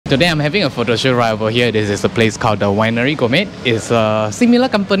Today I'm having a photo shoot right over here. This is a place called the Winery Gourmet. It's a similar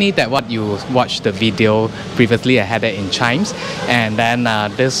company that what you watched the video previously. I had it in Chimes, and then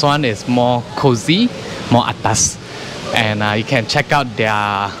this one is more cozy, more atas. And you can check out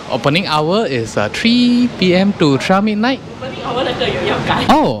their opening hour is 3 p.m. to 12 midnight.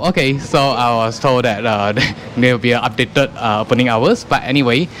 Oh, okay. So I was told that there will be updated opening hours. But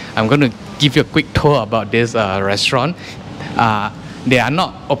anyway, I'm going to give you a quick tour about this restaurant. They are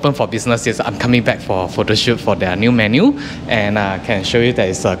not open for business yet. I'm coming back for a photo shoot for their new menu, and I can show you that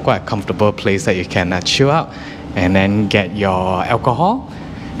it's quite a comfortable place that you can chill out and then get your alcohol.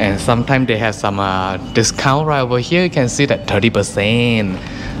 And sometimes they have some discount right over here. You can see that 30%.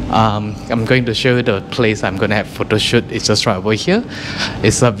 I'm going to show you the place I'm going to have photo shoot. It's just right over here.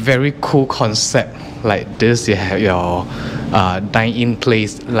 It's a very cool concept like this. You have your dine-in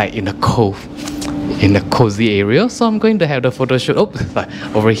place like in the cove, in the cozy area. So I'm going to have the photo shoot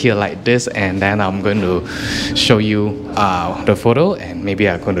over here like this, and then I'm going to show you the photo, and maybe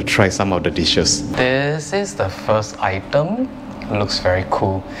I'm going to try some of the dishes. This is the first item. It looks very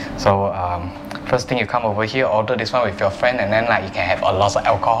cool. So first thing, you come over here, order this one with your friend, and then you can have a lot of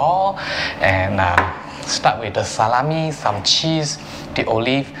alcohol, and start with the salami, some cheese, the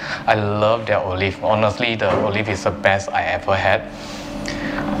olive. I love their olive. Honestly, the olive is the best I ever had.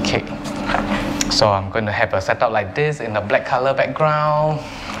 Okay, so I'm going to have a setup like this in the black color background.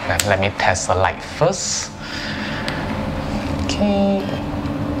 And let me test the light first.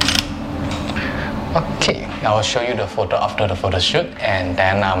 Okay, I'll show you the photo after the photo shoot, and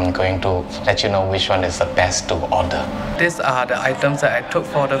then I'm going to let you know which one is the best to order. These are the items that I took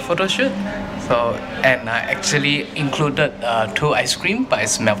for the photo shoot. So, and I actually included 2 ice cream, but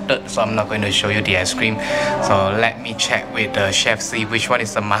it's melted, so I'm not going to show you the ice cream. So let me check with the chef, see which one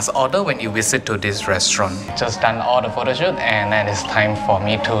is the must order when you visit to this restaurant. Just done all the photo shoot, and then it's time for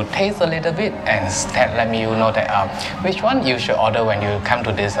me to taste a little bit and let me know that which one you should order when you come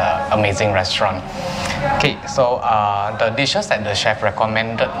to this amazing restaurant. Okay, so the dishes that the chef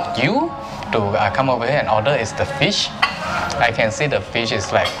recommended you to come over here and order is the fish. I can see the fish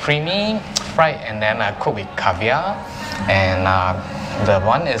is like creamy, fried, and then cooked with caviar. And the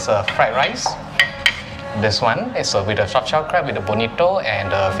one is fried rice. This one is with a soft shell crab with a bonito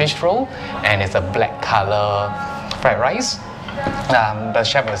and a fish roll, and it's a black color fried rice. The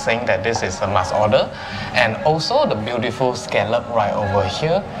chef was saying that this is a must order, and also the beautiful scallop right over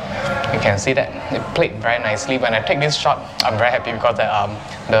here. You can see that it played very nicely. When I take this shot, I'm very happy because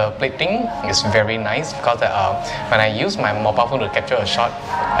the plating is very nice, because when I use my mobile phone to capture a shot,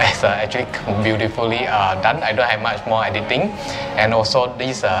 it's actually beautifully done. I don't have much more editing. And also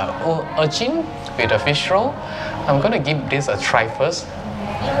this urchin with a fish roll. I'm going to give this a try first.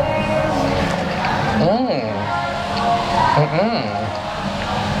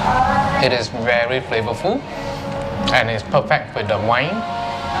 It is very flavorful, and it's perfect with the wine,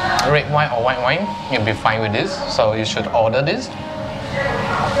 red wine or white wine. You'll be fine with this, so you should order this.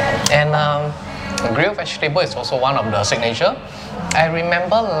 And grilled vegetable is also one of the signature. I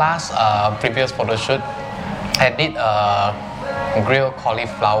remember last previous photo shoot, I did grilled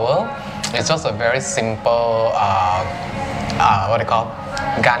cauliflower. It's just a very simple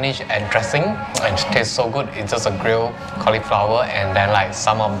garnish and dressing, and it tastes so good. It's just a grilled cauliflower and then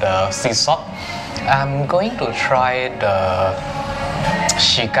some of the sea salt. I'm going to try the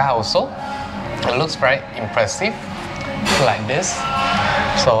shika also. It looks very impressive like this,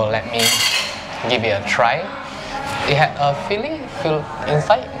 so let me give it a try. It had a filling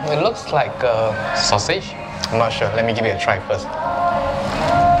inside. It looks like a sausage. I'm not sure. Let me give it a try first.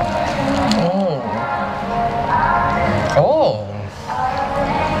 Oh,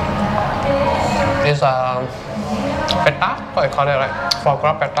 it's feta, what I call it, like foie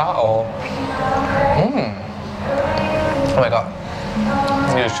gras feta, or oh my god,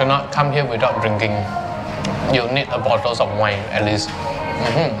 you should not come here without drinking. You need a bottle of wine at least.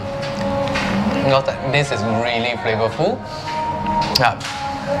 Because this is really flavorful.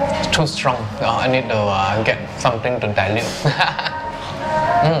 It's too strong. I need to get something to dilute.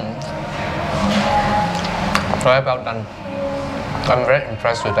 Very well done. I'm very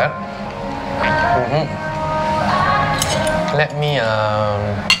impressed with that. Let me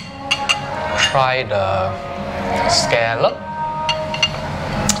try the scallop.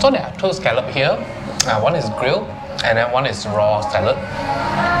 So there are 2 scallop here. One is grilled, and then one is raw salad.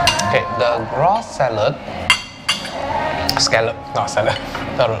 Okay, the raw salad, not salad.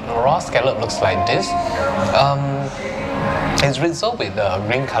 The raw scallop looks like this. It's drizzled with the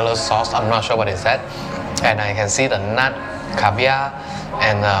green color sauce. I'm not sure what is that. And I can see the nut, caviar,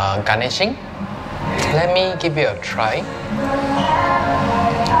 and garnishing. Let me give it a try.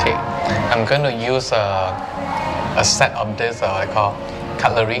 Okay, I'm going to use a set of this I call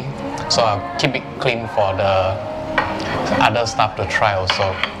cutlery, so I'll keep it clean for the other stuff to try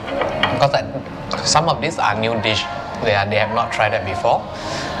also, because some of these are new dish, they have not tried that before.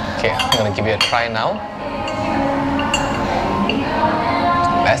 Okay, I'm gonna give it a try now.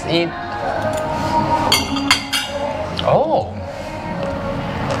 Let's eat. Oh,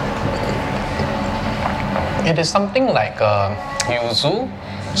 it is something like yuzu,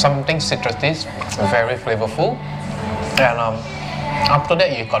 something citrusy, very flavorful. And after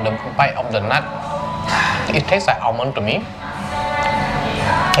that, you got the bite of the nut. It tastes like almond to me.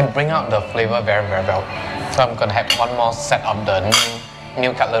 It brings out the flavor very well. So I'm gonna have one more set of the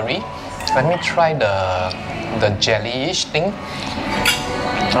new cutlery. Let me try the jelly-ish thing.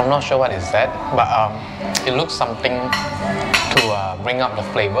 I'm not sure what is that, but it looks something to bring out the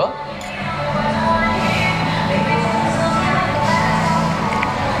flavor.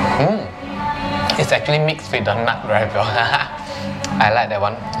 It's actually mixed with the nut very well. I like that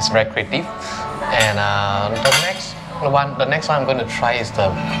one. It's very creative. And the next one I'm going to try is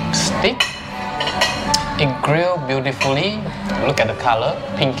the steak. It grilled beautifully. Look at the color,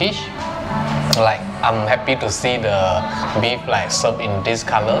 pinkish. Like, I'm happy to see the beef like served in this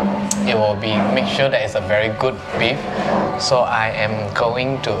color. It will make sure that it's a very good beef. So I am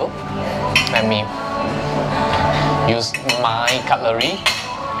going to let me use my cutlery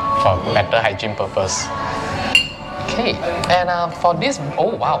for better hygiene purpose. Okay, and for this,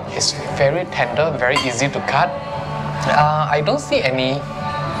 oh wow, it's very tender, very easy to cut. I don't see any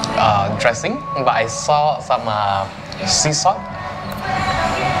dressing, but I saw some sea salt.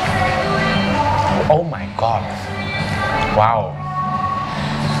 Oh my god, wow,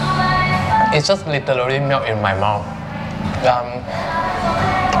 it just literally melted in my mouth.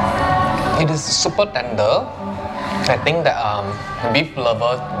 It is super tender. I think that beef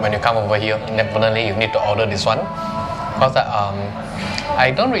lovers, when you come over here, definitely you need to order this one, because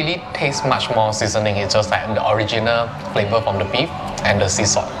I don't really taste much more seasoning. It's just like the original flavor from the beef and the sea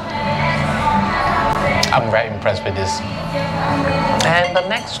salt. I'm very impressed with this. And the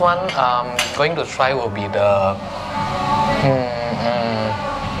next one I'm going to try will be the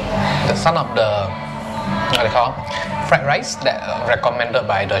son of the what they call fried rice that recommended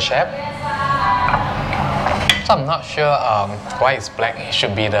by the chef. So I'm not sure why it's black. It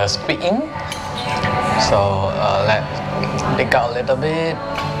should be the squid ink. So let's take out a little bit,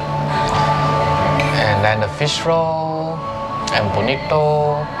 and then the fish roll and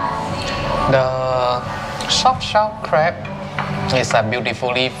bonito. The soft shell crab is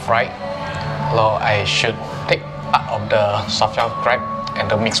beautifully fried. So I should take part of the soft shell crab and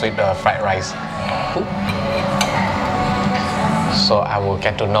to mix with the fried rice. So I will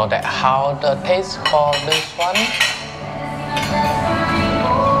get to know that how the taste for this one.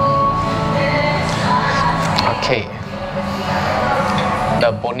 Okay,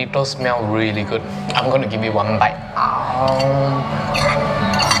 the bonito smell really good. I'm going to give you one bite.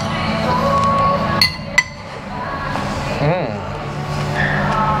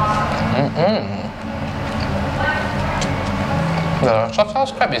 The soft shell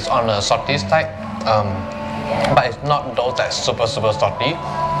crab is on the salty side, but it's not those that super salty.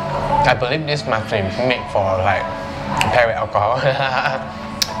 I believe this must be made for like pair with alcohol.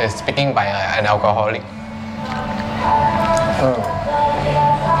 It's speaking by an alcoholic.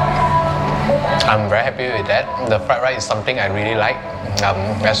 I'm very happy with that. The fried rice is something I really like,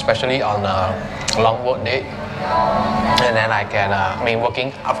 especially on a long work day. And then I can,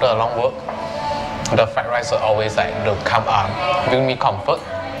 working after a long work, the fried rice will always like to come bring me comfort.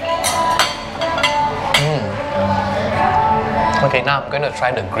 Okay, now I'm going to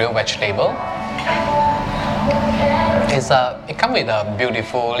try the grilled vegetable. It comes with a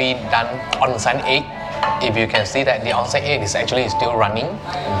beautifully done onsen egg. If you can see that the onsen egg is actually still running,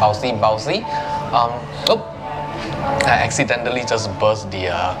 bouncy. I accidentally just burst the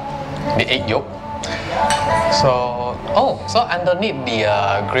egg yolk. So underneath the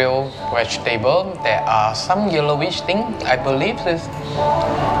grilled vegetable, there are some yellowish thing. I believe it's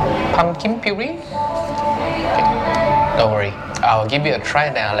pumpkin puree. Okay, don't worry, I'll give it a try,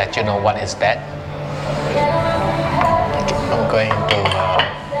 then I'll let you know what is that. I'm going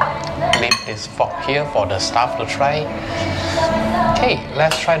to leave this fork here for the staff to try. Okay,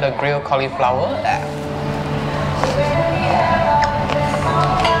 let's try the grilled cauliflower.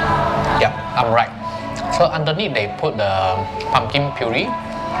 Yep, I'm right. So underneath they put the pumpkin puree.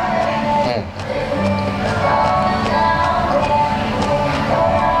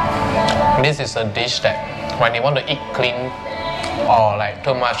 This is a dish that when you want to eat clean or like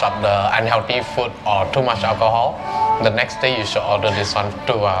too much of the unhealthy food or too much alcohol, the next day you should order this one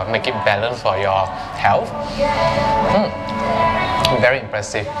to make it balanced for your health. Very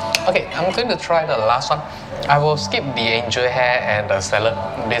impressive. Okay, I'm going to try the last one. I will skip the angel hair and the salad.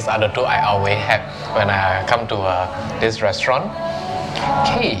 These are the two I always have when I come to this restaurant.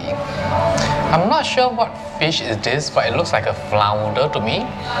 Okay, I'm not sure what fish is this, but it looks like a flounder to me.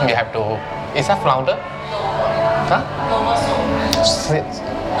 You have to... Is that flounder? Huh?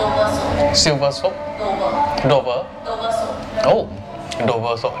 Silver soap? Dover? Oh,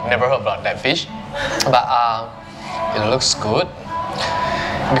 Dover soap. Never heard about that fish. But it looks good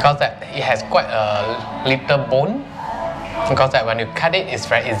because that it has quite a little bone. Because that when you cut it, it's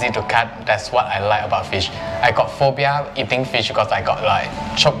very easy to cut. That's what I like about fish. I got phobia eating fish because I got like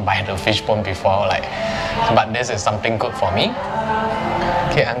choked by the fish bone before. But this is something good for me.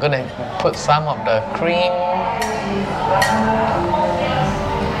 Okay, I'm gonna put some of the cream.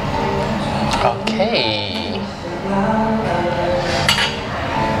 Okay.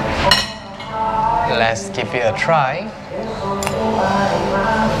 Let's give it a try.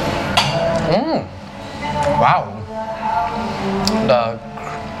 Wow.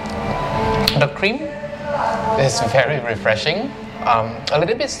 The cream is very refreshing. A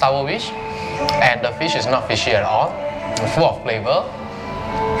little bit sourish, and the fish is not fishy at all. Full of flavor.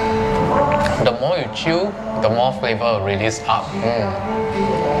 The more you chew, the more flavor will release up.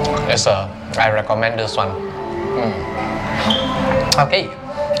 I recommend this one. Okay,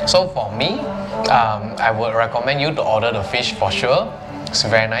 so for me, I would recommend you to order the fish for sure. It's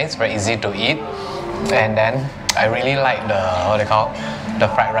very nice, very easy to eat, and then I really like the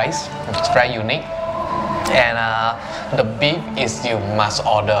fried rice. It's very unique, and the beef is you must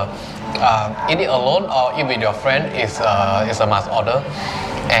order. Eat it alone or eat with your friend is a must order.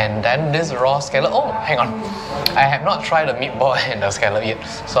 And then this raw scallop. Oh, hang on, I have not tried the meatball and the scallop yet,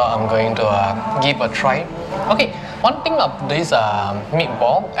 so I'm going to give a try. Okay, one thing of this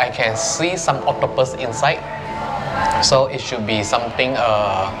meatball, I can see some octopus inside, so it should be something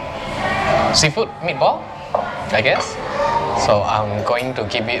seafood meatball, I guess. So I'm going to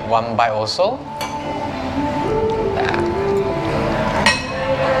give it one bite also.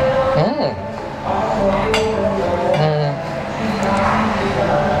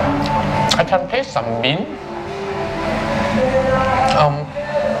 I can taste some bean.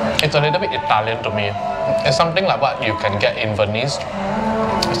 It's a little bit Italian to me. It's something like what you can get in Venice.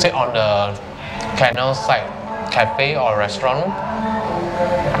 Sit on the canal side cafe or restaurant.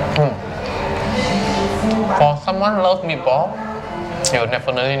 For someone who loves meatball, you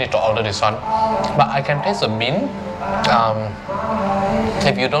definitely need to order this one. But I can taste the bean.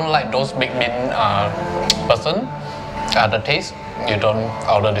 If you don't like those big bean person, the taste, you don't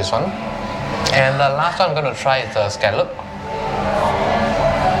order this one. And the last one I'm going to try is the scallop.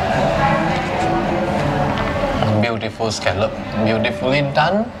 Beautiful scallop, beautifully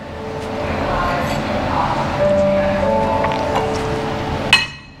done.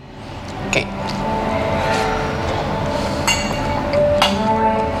 Okay.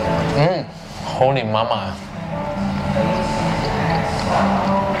 Holy mama.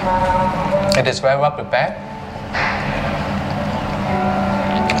 It is very well prepared.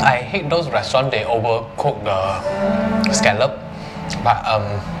 I hate those restaurants, they overcook the scallop, but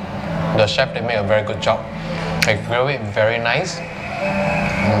the chef, they make a very good job. They grill it very nice.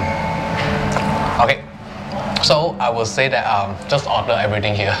 Okay, so I will say that just order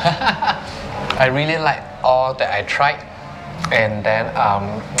everything here. I really like all that I tried, and then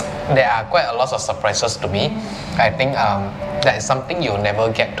there are quite a lot of surprises to me. I think that is something you'll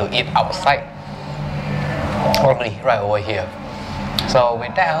never get to eat outside, only right over here. So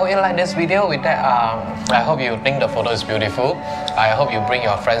with that, I hope you like this video. With that, I hope you think the photo is beautiful. I hope you bring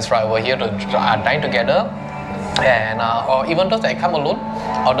your friends right over here to dine together, and or even those that come alone,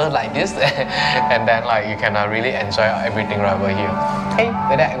 order like this, and then you can really enjoy everything right over here. Okay,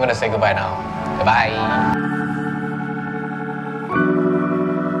 with that, I'm gonna say goodbye now. Bye bye.